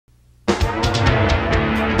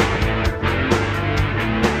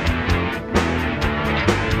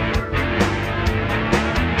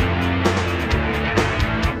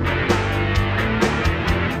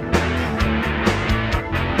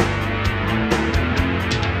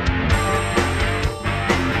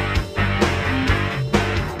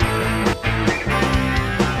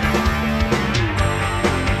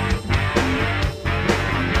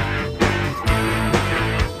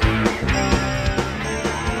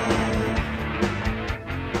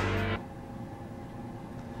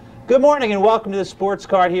Good morning and welcome to the Sports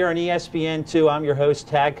Card here on ESPN2. I'm your host,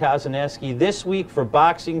 Tad Kozaneski. This week for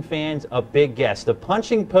boxing fans, a big guest. The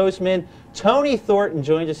punching postman, Tony Thornton,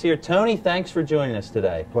 joins us here. Tony, thanks for joining us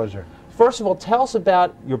today. Pleasure. First of all, tell us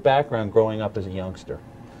about your background growing up as a youngster.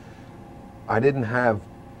 I didn't have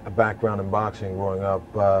a background in boxing growing up.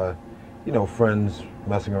 You know, friends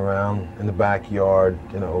messing around in the backyard,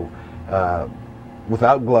 you know,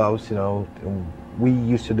 without gloves, you know. And we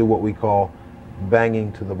used to do what we call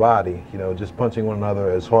banging to the body, you know, just punching one another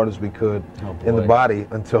as hard as we could in the body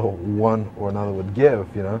until one or another would give,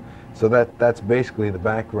 you know. So that's basically the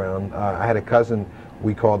background. I had a cousin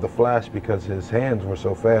we called the Flash because his hands were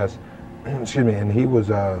so fast, excuse me, and he was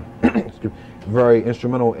very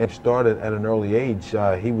instrumental and started at an early age.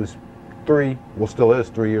 He was still is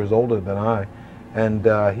 3 years older than I,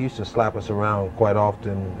 and he used to slap us around quite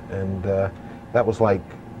often, and that was like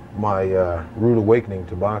my rude awakening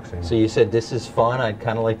to boxing. So you said, this is fun, I'd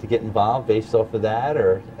kind of like to get involved based off of that,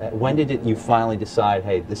 or when did you finally decide,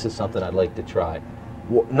 hey, this is something I'd like to try?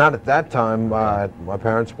 Well, not at that time. My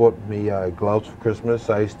parents bought me gloves for Christmas.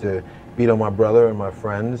 I used to beat on my brother and my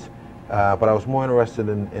friends, but I was more interested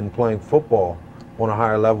in playing football on a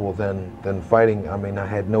higher level than fighting. I mean, I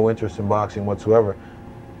had no interest in boxing whatsoever,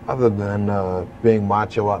 other than being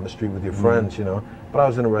macho out in the street with your friends, you know. But I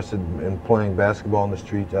was interested in playing basketball in the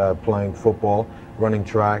street, playing football, running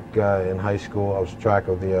track in high school. I was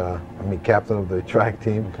captain of the track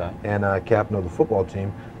team, and captain of the football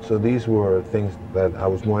team. So these were things that I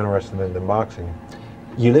was more interested in than boxing.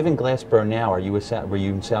 You live in Glassboro now. Were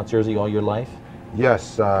you in South Jersey all your life?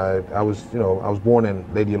 Yes, I was born in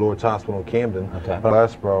Lady Lourdes Hospital in Camden,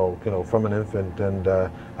 Glassboro, you know, from an infant, and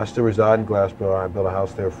I still reside in Glassboro. I built a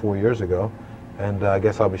house there 4 years ago, and I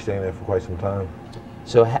guess I'll be staying there for quite some time.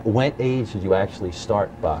 So what age did you actually start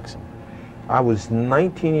boxing? I was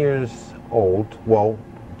 19 years old, well,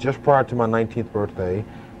 just prior to my 19th birthday.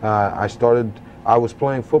 I was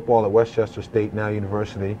playing football at Westchester State, now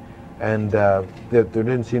University, and there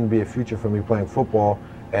didn't seem to be a future for me playing football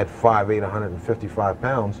at 5'8", 155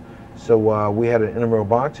 pounds. So we had an intramural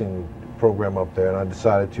boxing program up there, and I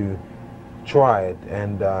decided to try it,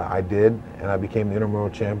 and I did, and I became the intramural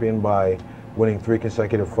champion by winning 3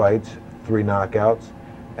 consecutive fights, 3 knockouts,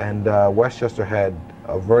 and Westchester had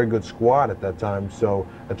a very good squad at that time, so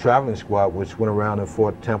a traveling squad which went around and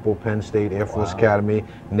fought Temple, Penn State, Air Force Academy,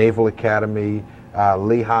 Naval Academy,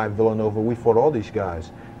 Lehigh, Villanova. We fought all these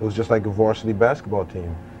guys. It was just like a varsity basketball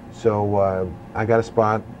team. So I got a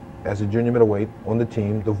spot as a junior middleweight on the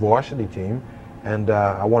team, the varsity team, and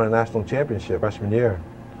I won a national championship freshman year.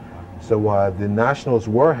 So the nationals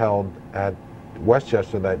were held at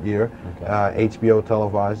Westchester that year. HBO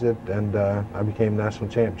televised it, and I became national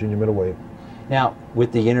champ, junior middleweight. Now,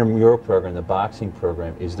 with the intramural program, the boxing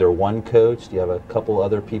program, is there one coach? Do you have a couple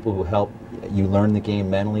other people who help you learn the game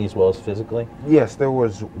mentally as well as physically? Yes, there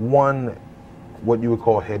was one, what you would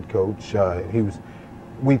call head coach.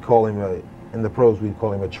 We'd call him, in the pros, we'd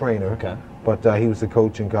call him a trainer. But he was the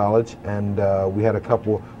coach in college, and we had a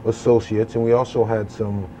couple associates, and we also had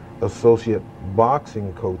some associate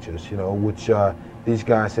boxing coaches, you know, which these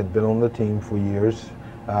guys had been on the team for years.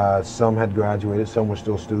 Some had graduated, some were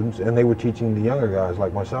still students, and they were teaching the younger guys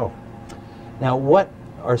like myself. Now, what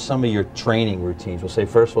are some of your training routines? We'll say,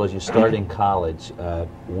 first of all, as you start in college,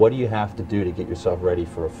 what do you have to do to get yourself ready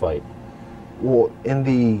for a fight? Well, in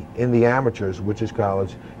the amateurs, which is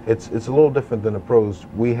college, it's a little different than the pros.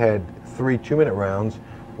 We had 3 2-minute rounds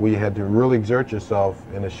where you had to really exert yourself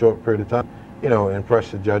in a short period of time, you know,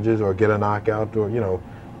 impress the judges or get a knockout, or, you know,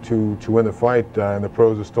 to win the fight. And the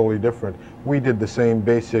pros is totally different. We did the same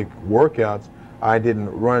basic workouts. I didn't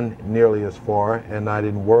run nearly as far, and I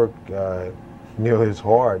didn't work nearly as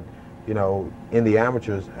hard, you know, in the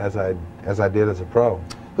amateurs as I did as a pro.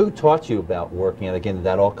 Who taught you about working out? Again, did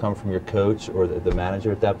that all come from your coach or the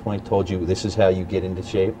manager at that point told you this is how you get into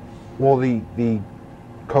shape? Well, the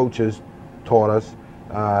coaches taught us.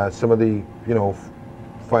 Some of the, you know,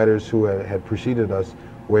 fighters who had preceded us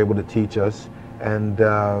were able to teach us, and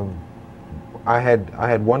I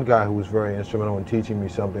had one guy who was very instrumental in teaching me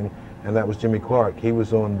something, and that was Jimmy Clark. He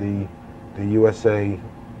was on the USA,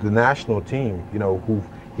 the national team, you know, who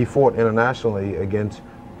he fought internationally against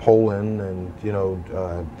Poland and, you know,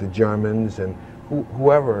 the Germans and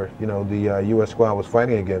whoever, you know, the U.S. squad was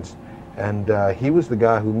fighting against. And he was the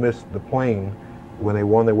guy who missed the plane when they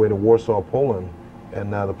were on their way to Warsaw, Poland,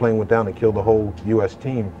 and the plane went down and killed the whole U.S.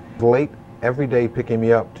 team. Late every day picking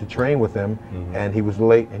me up to train with him, and he was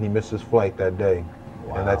late and he missed his flight that day.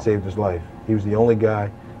 And that saved his life. He was the only guy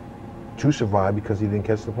to survive because he didn't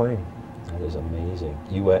catch the plane. That is amazing.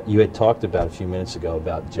 You had talked about a few minutes ago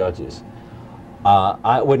about judges.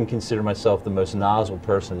 I wouldn't consider myself the most knowledgeable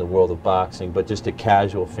person in the world of boxing, but just a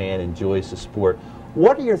casual fan, enjoys the sport.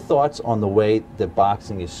 What are your thoughts on the way that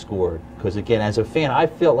boxing is scored? Because again, as a fan, I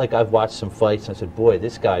feel like I've watched some fights and I said, boy,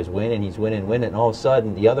 this guy's winning, he's winning, and all of a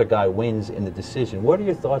sudden the other guy wins in the decision. What are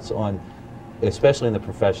your thoughts on, especially in the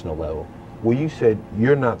professional level? Well, you said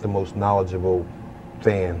you're not the most knowledgeable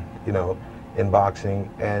fan, you know, in boxing,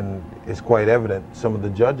 and it's quite evident some of the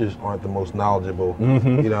judges aren't the most knowledgeable. You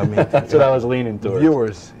know what I mean? That's what I was leaning towards.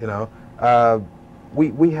 Viewers, you know,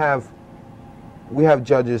 we have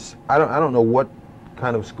judges. I don't know what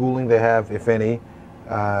kind of schooling they have, if any,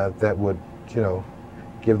 that would, you know,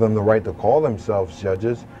 give them the right to call themselves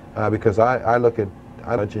judges. Because I look at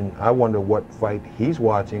and I wonder what fight he's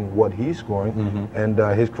watching, what he's scoring, and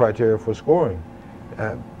his criteria for scoring.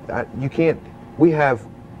 You can't.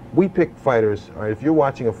 We pick fighters. All right, if you're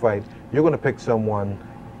watching a fight, you're going to pick someone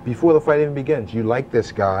before the fight even begins. You like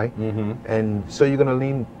this guy, and so you're going to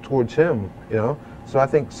lean towards him. You know. So I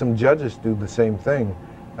think some judges do the same thing.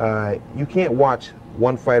 You can't watch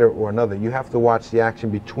one fighter or another. You have to watch the action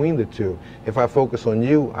between the two. If I focus on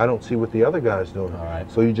you, I don't see what the other guy's doing. All right.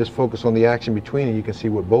 So you just focus on the action between and you can see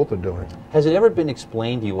what both are doing. Has it ever been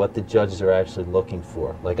explained to you what the judges are actually looking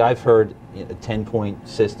for? Like I've heard a 10-point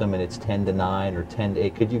system and it's 10-9 or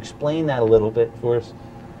 10-8. Could you explain that a little bit for us?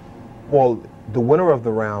 Well, the winner of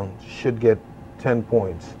the round should get 10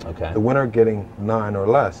 points. Okay. The winner getting 9 or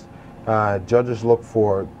less. Judges look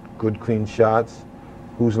for good, clean shots,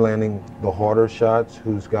 who's landing the harder shots,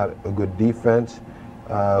 who's got a good defense,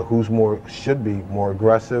 who's should be more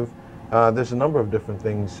aggressive. There's a number of different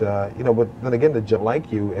things, you know. But then again, the judge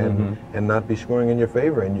like you and not be scoring in your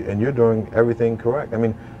favor, and you're doing everything correct. I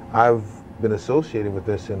mean, I've been associated with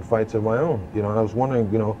this in fights of my own, you know. And I was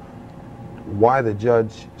wondering, you know, why the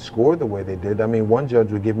judge scored the way they did. I mean, one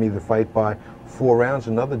judge would give me the fight by 4 rounds,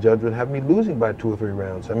 another judge would have me losing by 2 or 3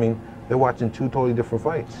 rounds. I mean, they're watching 2 totally different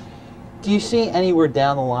fights. Do you see anywhere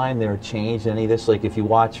down the line there change any of this? Like if you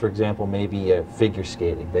watch, for example, maybe figure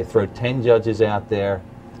skating, they throw 10 judges out there,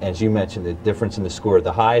 as you mentioned, the difference in the score.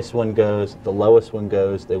 The highest one goes, the lowest one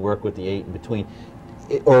goes, they work with the 8 in between.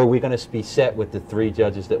 Or are we going to be set with the 3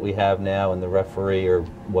 judges that we have now and the referee or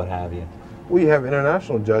what have you? We have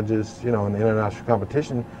international judges, you know, in the international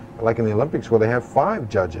competition, like in the Olympics, where they have 5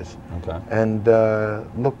 judges. Okay. And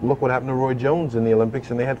look what happened to Roy Jones in the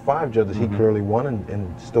Olympics, and they had 5 judges. He clearly won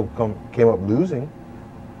and still came up losing.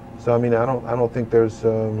 So I mean, I don't think there's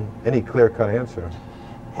any clear-cut answer.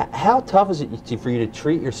 How tough is it for you to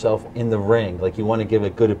treat yourself in the ring? Like you want to give a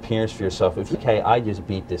good appearance for yourself. If okay, I just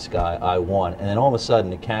beat this guy, I won, and then all of a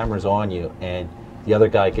sudden the camera's on you and the other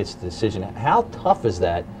guy gets the decision. How tough is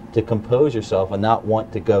that to compose yourself and not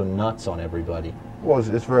want to go nuts on everybody? Well,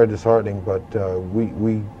 it's very disheartening, but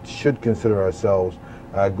we should consider ourselves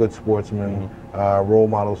good sportsmen, role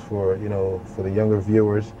models for, you know, for the younger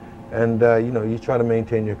viewers, and you know, you try to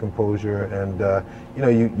maintain your composure, and you know,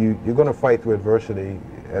 you're going to fight through adversity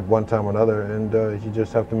at one time or another, and you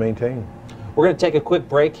just have to maintain. We're going to take a quick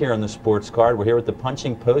break here on the Sports Card. We're here with the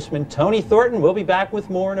punching postman, Tony Thornton. We'll be back with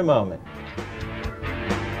more in a moment.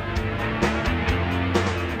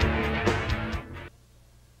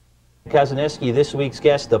 Kazaneski, this week's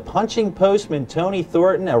guest, the punching postman, Tony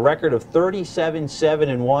Thornton, a record of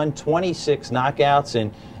 37-7-1, 26 knockouts,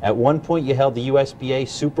 and at one point you held the USBA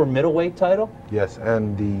super middleweight title? Yes,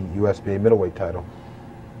 and the USBA middleweight title.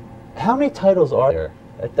 How many titles are there?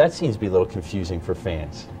 That seems to be a little confusing for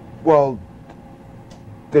fans. Well,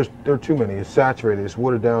 there are too many. It's saturated. It's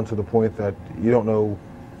watered down to the point that you don't know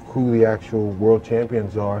who the actual world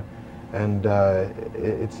champions are, and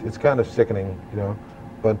it's kind of sickening, you know.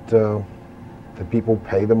 But the people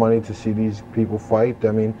pay the money to see these people fight.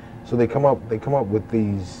 I mean, so they come up with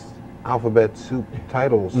these alphabet soup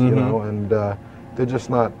titles, you know, and they're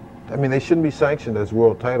just not. I mean, they shouldn't be sanctioned as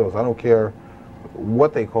world titles. I don't care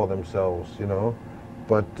what they call themselves, you know.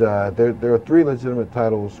 But there are 3 legitimate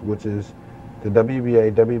titles, which is the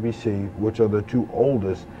WBA, WBC, which are the 2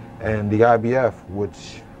 oldest, and the IBF,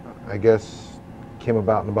 which I guess came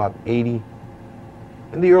about in about in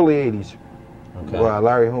the early 80s. Okay.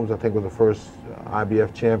 Larry Holmes, I think, was the first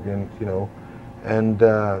IBF champion, you know, and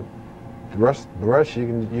the rest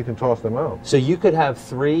you can toss them out. So you could have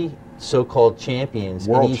 3 so-called champions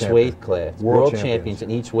in each weight class. World champions in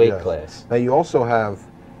each weight class. Now you also have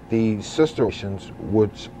the sister nations,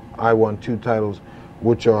 which I won 2 titles,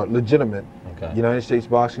 which are legitimate. Okay. United States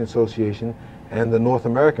Boxing Association and the North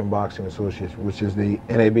American Boxing Association, which is the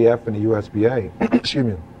NABF and the USBA. Excuse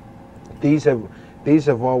me. These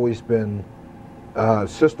have always been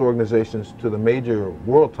sister organizations to the major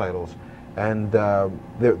world titles, and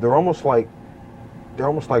they're almost like they're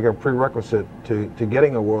almost like a prerequisite to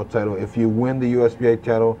getting a world title. If you win the USBA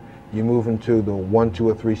title, you move into the 1, 2,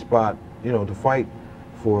 or 3 spot, to fight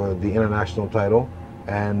for the international title.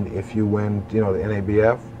 And if you win, the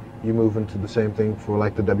NABF, you move into the same thing for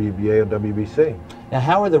like the WBA or WBC. Now,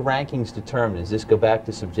 how are the rankings determined? Does this go back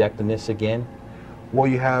to subjectiveness again? Well,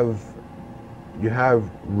 you have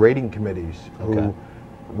rating committees who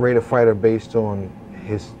rate a fighter based on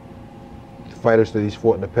his fighters that he's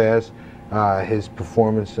fought in the past, his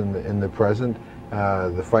performance in the present,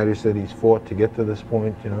 the fighters that he's fought to get to this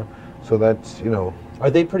point. So that's Are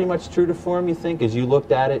they pretty much true to form, you think, as you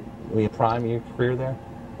looked at it in the prime of your career there?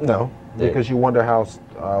 No, because you wonder how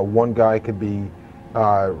one guy could be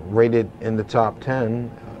rated in the top 10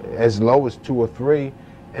 as low as 2 or 3,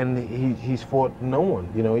 and he's fought no one.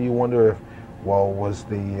 You wonder if, well, was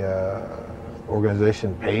the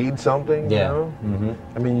organization paid something? Yeah. Mm-hmm.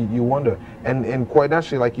 I mean, you wonder. And quite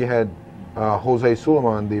naturally, like you had Jose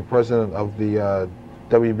Suleiman, the president of the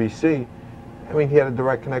WBC, I mean, he had a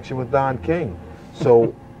direct connection with Don King.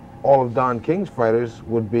 So all of Don King's fighters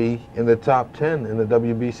would be in the top 10 in the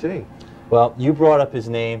WBC. Well, you brought up his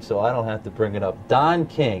name, so I don't have to bring it up. Don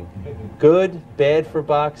King, good, bad for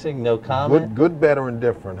boxing, no comment? Good, bad, or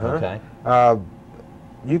indifferent, huh? Okay.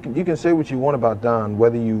 You can say what you want about Don,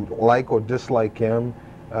 whether you like or dislike him,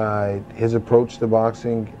 his approach to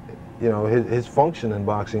boxing, his function in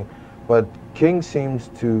boxing. But King seems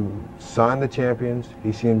to sign the champions.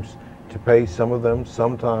 He seems to pay some of them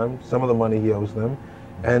sometimes, some of the money he owes them.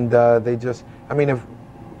 And they just, I mean, if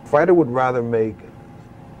a fighter would rather make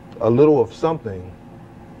a little of something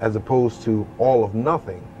as opposed to all of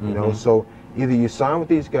nothing, so either you sign with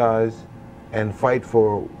these guys and fight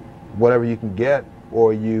for whatever you can get,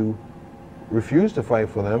 or you refuse to fight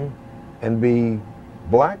for them and be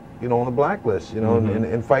black, on the blacklist,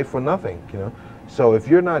 and fight for nothing, So if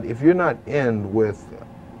you're not in with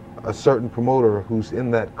a certain promoter who's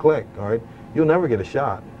in that clique, all right, you'll never get a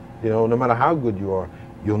shot. No matter how good you are,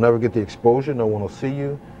 you'll never get the exposure. No one will see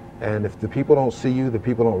you, and if the people don't see you, the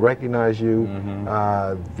people don't recognize you.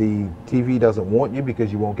 The TV doesn't want you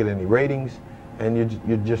because you won't get any ratings, and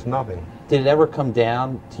you're just nothing. Did it ever come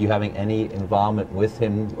down to you having any involvement with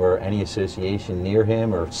him or any association near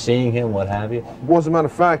him or seeing him, what have you? Well, as a matter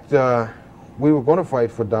of fact, we were going to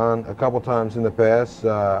fight for Don a couple times in the past.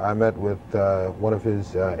 I met with one of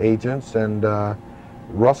his agents, and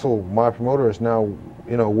Russell, my promoter, is now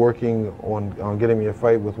working on getting me a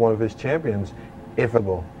fight with one of his champions, if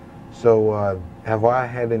able. So have I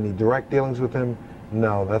had any direct dealings with him?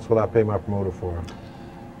 No, that's what I pay my promoter for.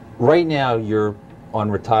 Right now, you're on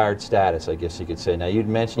retired status, I guess you could say. Now, you'd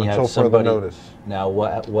mentioned you have somebody. Until further notice. Now,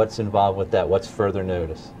 what's involved with that? What's further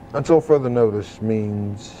notice? Until further notice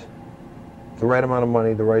means the right amount of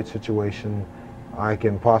money, the right situation. I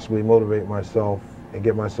can possibly motivate myself and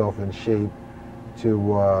get myself in shape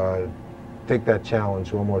to take that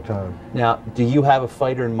challenge one more time. Now, do you have a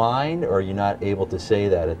fighter in mind, or are you not able to say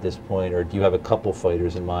that at this point, or do you have a couple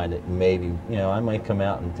fighters in mind that maybe, I might come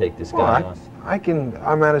out and take this guy on?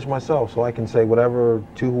 I manage myself, so I can say whatever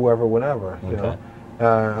to whoever, whenever. Okay.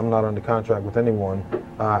 I'm not under contract with anyone.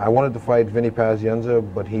 I wanted to fight Vinny Pazienza,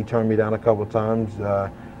 but he turned me down a couple of times.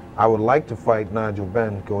 I would like to fight Nigel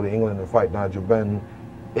Benn, go to England and fight Nigel Benn,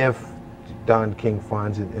 if Don King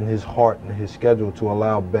finds it in his heart and his schedule to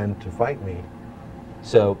allow Ben to fight me.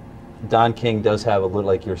 So Don King does have a little,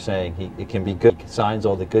 like you're saying, it can be good, he signs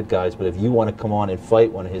all the good guys, but if you want to come on and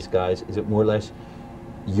fight one of his guys, is it more or less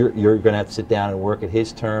you're going to have to sit down and work at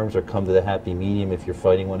his terms, or come to the happy medium if you're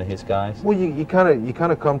fighting one of his guys? Well, you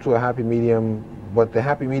kind of come to a happy medium, but the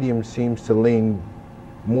happy medium seems to lean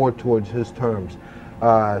more towards his terms.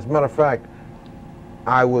 As a matter of fact,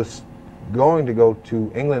 I was going to go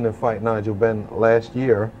to England and fight Nigel Benn last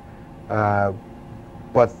year,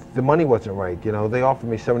 but the money wasn't right. They offered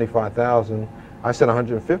me $75,000. I said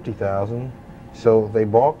 $150,000, so they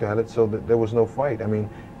balked at it. So that there was no fight. I mean,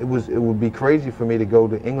 it would be crazy for me to go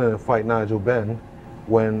to England and fight Nigel Benn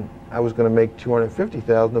when I was going to make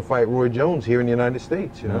 $250,000 to fight Roy Jones here in the United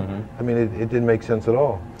States. I mean, it didn't make sense at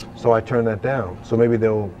all. So I turned that down. So maybe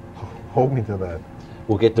they'll hold me to that.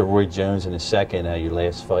 We'll get to Roy Jones in a second, your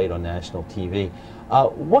last fight on national TV.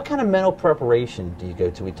 What kind of mental preparation do you go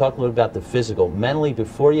to? We talked a little about the physical, mentally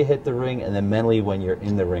before you hit the ring, and then mentally when you're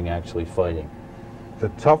in the ring actually fighting. The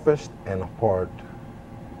toughest and hard,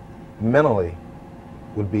 mentally,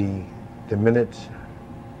 would be the minutes,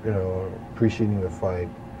 preceding the fight.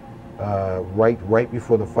 Right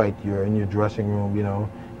before the fight, you're in your dressing room,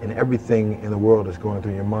 and everything in the world is going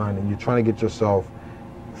through your mind, and you're trying to get yourself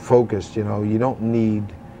focused. You don't need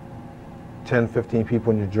 10, 15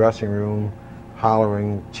 people in your dressing room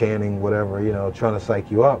hollering, chanting, whatever, you know, trying to psych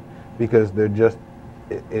you up, because they're just,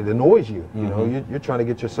 it annoys you. You know, you're trying to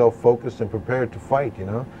get yourself focused and prepared to fight. You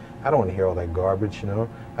know, I don't want to hear all that garbage. You know,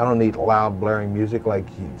 I don't need loud, blaring music like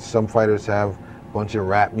some fighters have. Bunch of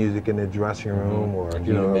rap music in their dressing room, or and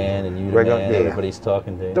you know, man and you regular, man, everybody's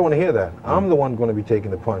talking to you. Don't want to hear that. I'm the one going to be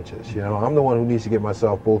taking the punches. You know, I'm the one who needs to get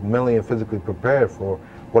myself both mentally and physically prepared for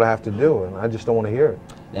what I have to do, and I just don't want to hear it.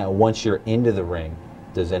 Now, once you're into the ring,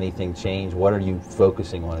 does anything change? What are you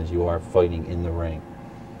focusing on as you are fighting in the ring?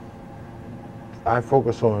 I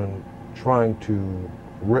focus on trying to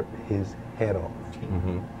rip his head off,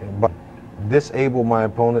 but disable my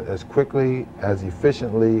opponent as quickly, as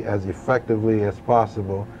efficiently, as effectively as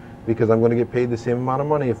possible, because I'm going to get paid the same amount of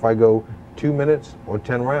money if I go 2 minutes or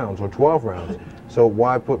 10 rounds or 12 rounds. So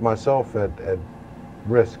why put myself at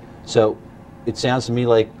risk? So it sounds to me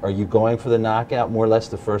like, are you going for the knockout more or less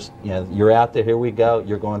the first, you know, you're out there, here we go,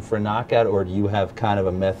 you're going for a knockout, or do you have kind of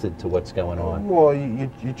a method to what's going on? Well, you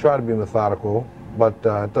try to be methodical, but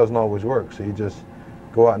it doesn't always work. So you just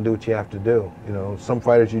go out and do what you have to do. You know, some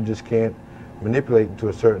fighters you just can't manipulate into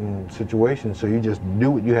a certain situation, so you just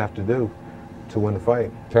do what you have to do to win the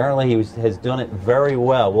fight. Apparently he has done it very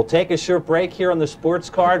well. We'll take a short break here on the Sports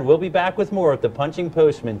Card. We'll be back with more with the punching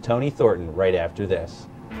postman, Tony Thornton, right after this.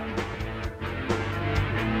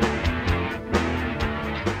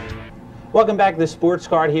 Welcome back to the Sports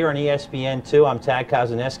Card here on ESPN2. I'm Tad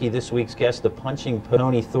Kozaneski. This week's guest, the punching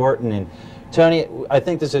Tony Thornton. And Tony, I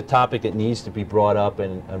think this is a topic that needs to be brought up,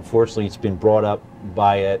 and unfortunately it's been brought up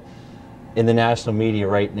by it in the national media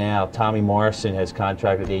right now. Tommy Morrison has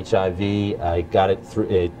contracted HIV. Got it through.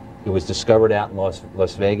 It was discovered out in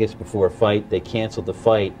Las Vegas before a fight. They canceled the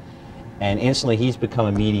fight, and instantly he's become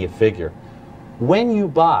a media figure. When you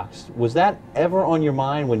boxed, was that ever on your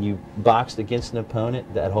mind when you boxed against an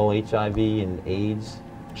opponent, that whole HIV and AIDS?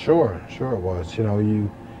 Sure it was. You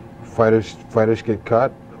know, fighters get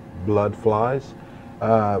cut, blood flies,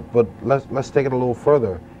 but let's take it a little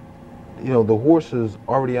further. You know, the horse is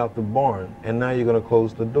already out the barn, and now you're going to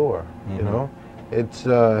close the door. You know, it's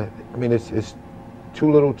I mean, it's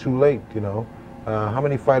too little, too late. You know, how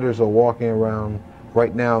many fighters are walking around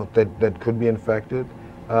right now that could be infected?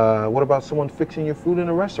 What about someone fixing your food in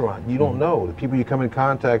a restaurant? You don't know. The people you come in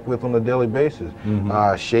contact with on a daily basis,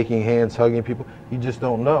 shaking hands, hugging people, you just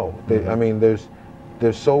don't know. I mean, there's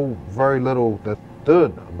so very little that's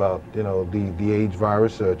good about, you know, the AIDS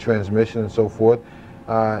virus transmission and so forth.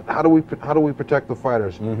 How do we protect the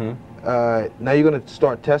fighters? Now you're going to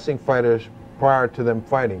start testing fighters prior to them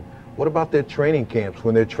fighting. What about their training camps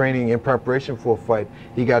when they're training in preparation for a fight?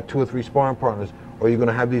 You got 2 or 3 sparring partners. Or you're going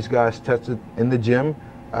to have these guys tested in the gym?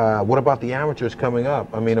 What about the amateurs coming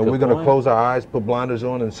up? I mean, are we going to close our eyes, put blinders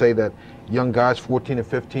on, and say that young guys 14 and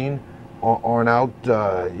 15 aren't out,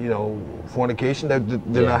 you know, fornication? They're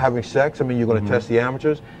not having sex? I mean, you're going to test the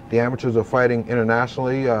amateurs. The amateurs are fighting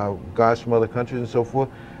internationally, guys from other countries and so forth.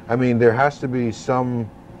 I mean, there has to be some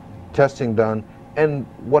testing done. And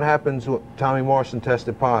what happens when Tommy Morrison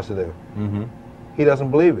tested positive? He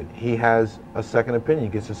doesn't believe it. He has a second opinion.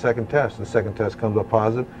 He gets a second test. The second test comes up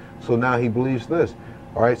positive. So now he believes this.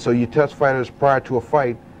 All right, so you test fighters prior to a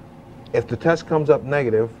fight. If the test comes up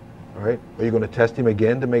negative, all right, are you going to test him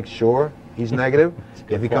again to make sure he's negative?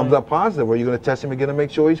 If he comes up positive, are you going to test him again to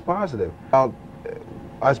make sure he's positive?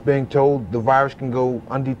 Us being told the virus can go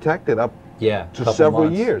undetected up to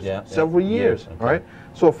several years. Several years, all right?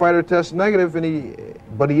 So a fighter tests negative,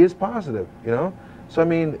 but he is positive, you know? So, I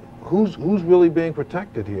mean, who's really being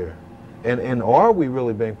protected here? And are we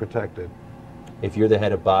really being protected? If you're the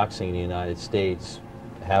head of boxing in the United States,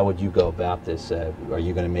 how would you go about this? Are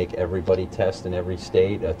you going to make everybody test in every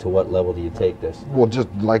state? To what level do you take this? Well, just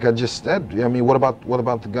like I just said, I mean, what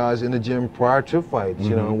about the guys in the gym prior to fights?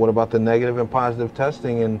 You know, what about the negative and positive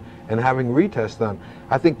testing and having retests done?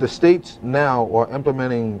 I think the states now are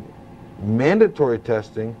implementing mandatory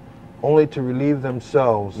testing only to relieve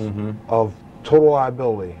themselves of total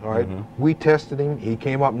liability. All right, we tested him; he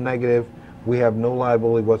came up negative. We have no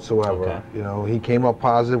liability whatsoever. You know, he came up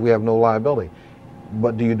positive. We have no liability.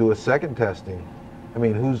 But do you do a second testing? I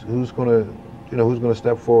mean, who's going to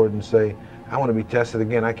step forward and say, I want to be tested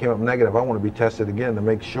again. I came up negative. I want to be tested again to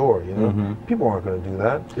make sure. You know, people aren't going to do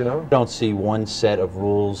that. You know, don't see one set of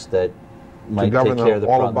rules that might to govern take care of the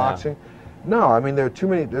all problem of boxing. No, I mean there are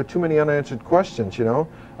too many unanswered questions. You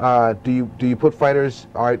know, do you put fighters?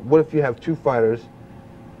 All right, what if you have 2 fighters?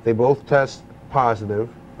 They both test positive.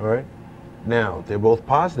 All right, now they're both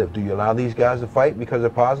positive. Do you allow these guys to fight because they're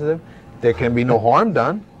positive? There can be no harm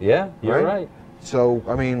done. Yeah, you're right. So,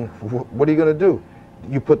 I mean, what are you going to do?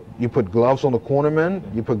 you put gloves on the cornermen,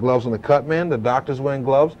 you put gloves on the cutmen, the doctor's wearing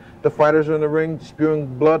gloves, the fighters are in the ring spewing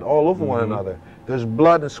blood all over one another. There's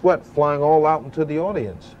blood and sweat flying all out into the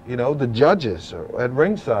audience. You know, the judges are at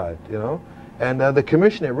ringside, you know, and the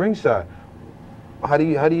commissioner at ringside. How do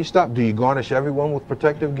you stop? Do you garnish everyone with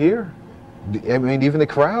protective gear? I mean, even the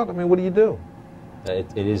crowd? I mean, what do you do?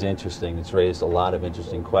 It is interesting. It's raised a lot of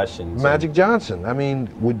interesting questions. Magic Johnson. I mean,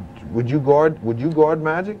 would you guard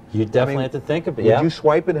Magic? You definitely have to think of it. Would you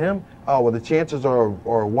swipe at him? Oh well, the chances are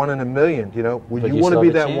 1 in a million. You know, would you want to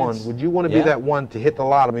be that one? Would you want to be that one to hit the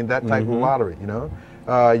lottery? I mean, that type of lottery. You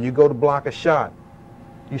know, you go to block a shot,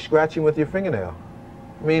 you scratch him with your fingernail.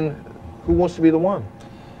 I mean, who wants to be the one?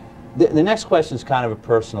 The next question is kind of a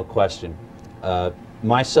personal question.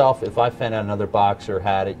 Myself, if I found out another boxer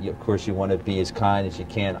had it, of course you want to be as kind as you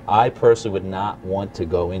can. I personally would not want to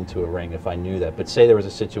go into a ring if I knew that. But say there was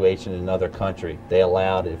a situation in another country, they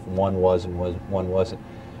allowed it if one was and one wasn't.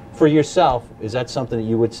 For yourself, is that something that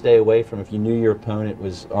you would stay away from if you knew your opponent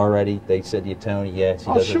was already, they said to you, Tony, yes,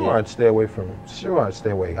 he doesn't. Sure, I'd stay away from him. Sure, I'd stay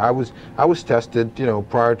away. I was tested, you know,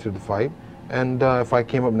 prior to the fight. And if I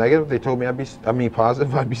came up negative, they told me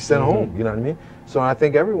positive, I'd be sent home. You know what I mean? So I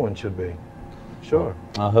think everyone should be. Sure.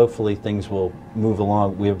 Hopefully things will move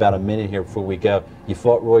along. We have about a minute here before we go. You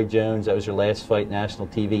fought Roy Jones. That was your last fight, national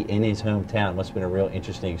TV, in his hometown. Must have been a real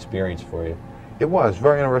interesting experience for you. It was.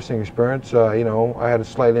 Very interesting experience. You know, I had a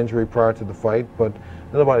slight injury prior to the fight, but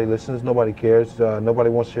nobody listens. Nobody cares. Nobody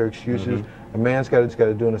wants to hear excuses. A man's got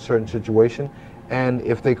to do in a certain situation. And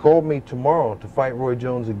if they called me tomorrow to fight Roy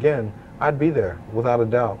Jones again, I'd be there, without a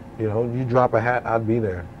doubt. You know, you drop a hat, I'd be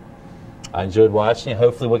there. I enjoyed watching you.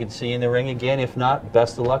 Hopefully we can see you in the ring again. If not,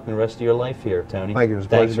 best of luck in the rest of your life here, Tony. Thank you. It was a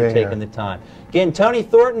Thanks pleasure for being taking here. the time. Again, Tony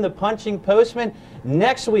Thornton, the punching postman.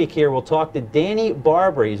 Next week here, we'll talk to Danny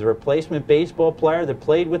Barber. He's a replacement baseball player that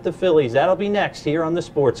played with the Phillies. That'll be next here on the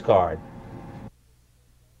Sports Card.